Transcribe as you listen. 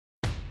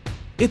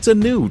It's a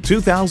new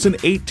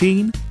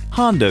 2018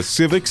 Honda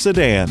Civic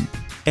sedan.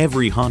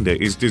 Every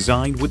Honda is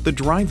designed with the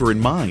driver in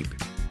mind.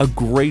 A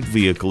great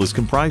vehicle is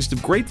comprised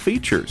of great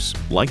features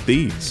like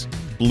these: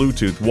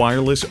 Bluetooth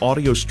wireless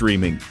audio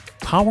streaming,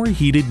 power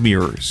heated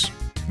mirrors,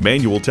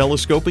 manual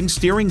telescoping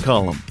steering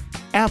column,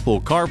 Apple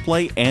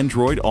CarPlay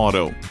Android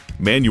Auto,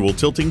 manual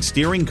tilting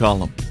steering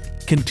column,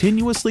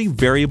 continuously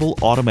variable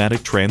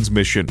automatic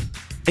transmission,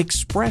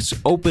 express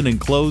open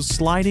and close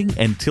sliding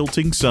and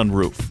tilting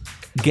sunroof,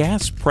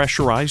 gas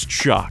pressurized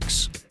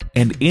shocks,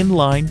 and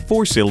inline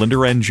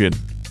 4-cylinder engine.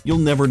 You'll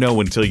never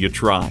know until you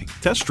try.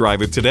 Test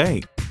drive it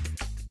today.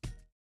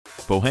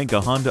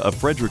 Pohanka Honda of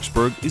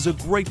Fredericksburg is a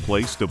great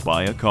place to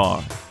buy a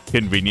car.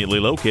 Conveniently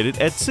located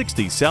at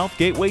 60 South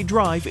Gateway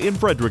Drive in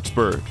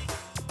Fredericksburg.